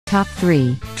Top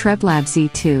 3. TREBLAB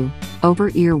Z2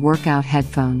 Over-Ear Workout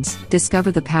Headphones.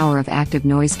 Discover the power of active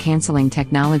noise cancelling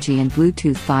technology and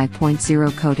Bluetooth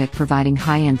 5.0 codec, providing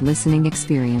high-end listening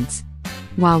experience.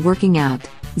 While working out,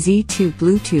 Z2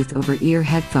 Bluetooth over-ear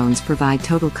headphones provide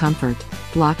total comfort,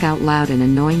 block out loud and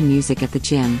annoying music at the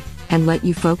gym, and let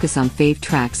you focus on fave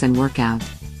tracks and workout.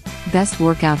 Best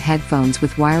workout headphones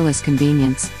with wireless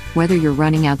convenience. Whether you're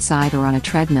running outside or on a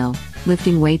treadmill,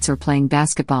 lifting weights or playing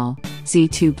basketball,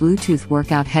 Z2 Bluetooth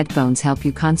workout headphones help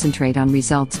you concentrate on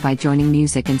results by joining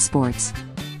music and sports.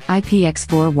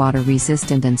 IPX4 water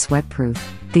resistant and sweat-proof,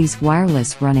 these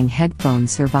wireless running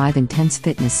headphones survive intense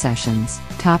fitness sessions.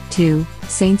 Top 2.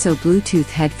 Sainso Bluetooth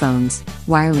Headphones,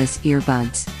 Wireless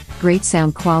Earbuds. Great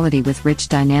sound quality with rich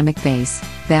dynamic bass,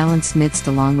 balanced mids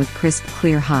along with crisp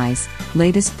clear highs.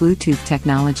 Latest Bluetooth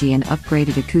technology and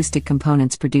upgraded acoustic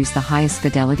components produce the highest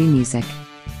fidelity music.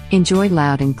 Enjoy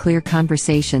loud and clear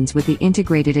conversations with the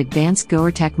integrated advanced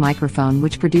Goertek microphone,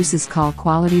 which produces call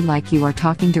quality like you are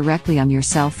talking directly on your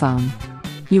cell phone.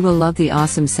 You will love the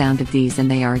awesome sound of these, and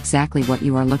they are exactly what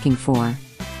you are looking for.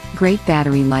 Great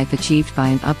battery life achieved by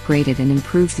an upgraded and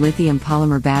improved lithium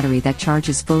polymer battery that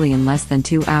charges fully in less than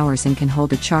 2 hours and can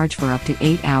hold a charge for up to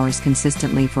 8 hours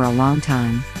consistently for a long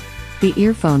time. The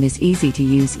earphone is easy to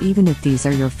use even if these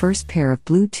are your first pair of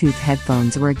Bluetooth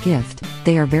headphones or a gift.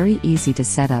 They are very easy to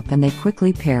set up and they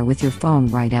quickly pair with your phone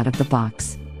right out of the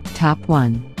box. Top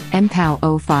 1.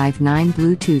 Mpow 059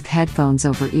 Bluetooth Headphones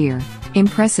Over Ear.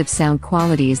 Impressive sound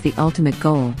quality is the ultimate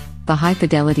goal. The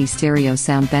high-fidelity stereo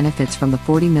sound benefits from the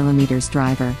 40mm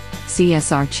driver,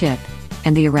 CSR chip,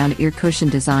 and the around-ear cushion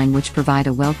design, which provide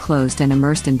a well-closed and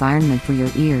immersed environment for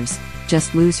your ears.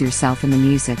 Just lose yourself in the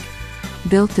music.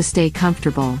 Built to stay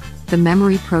comfortable, the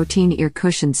Memory Protein ear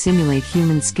cushions simulate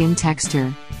human skin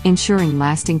texture, ensuring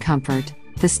lasting comfort.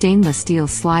 The stainless steel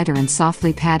slider and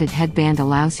softly padded headband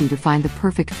allows you to find the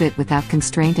perfect fit without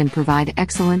constraint and provide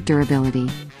excellent durability.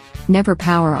 Never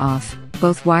power off.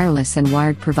 Both wireless and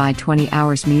wired provide 20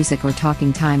 hours music or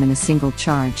talking time in a single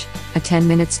charge. A 10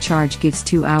 minutes charge gives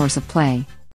 2 hours of play.